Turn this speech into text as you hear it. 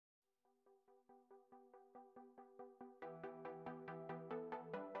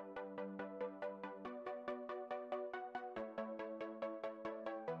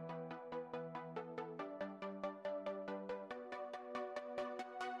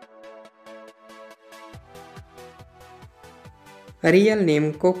Real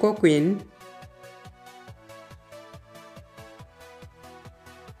name Coco Quinn.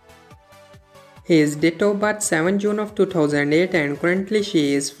 His date of birth 7 June of 2008 and currently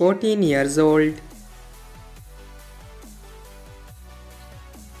she is 14 years old.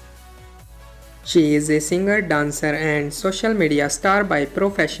 She is a singer, dancer and social media star by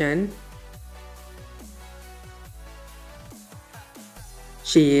profession.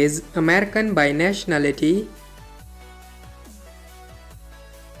 She is American by nationality.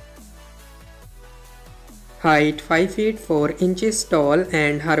 Height 5 feet 4 inches tall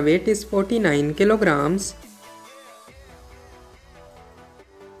and her weight is 49 kilograms.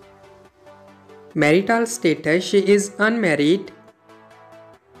 Marital status, she is unmarried.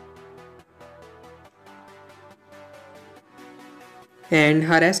 And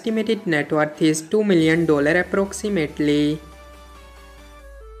her estimated net worth is $2 million approximately.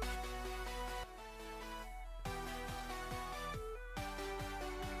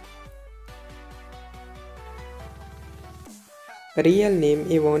 Real name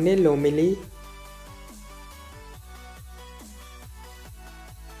Ivanita Lomeli.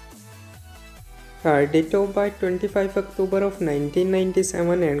 Her date of birth 25 October of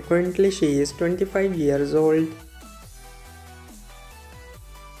 1997 and currently she is 25 years old.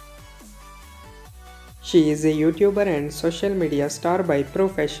 She is a YouTuber and social media star by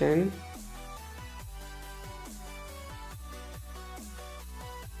profession.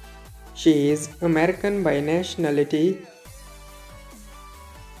 She is American by nationality.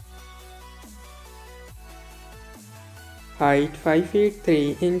 Height 5 feet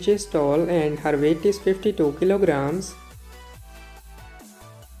 3 inches tall and her weight is 52 kilograms.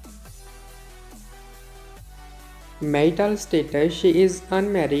 Marital status, she is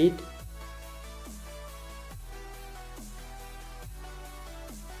unmarried.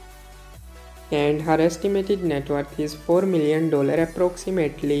 And her estimated net worth is $4 million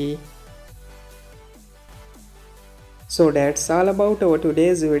approximately. So that's all about our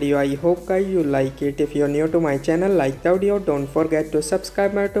today's video. I hope guys you like it. If you're new to my channel, like the video, don't forget to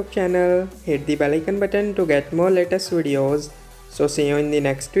subscribe my YouTube channel. Hit the bell icon button to get more latest videos. So see you in the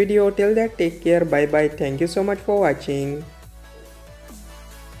next video. Till that, take care. Bye bye. Thank you so much for watching.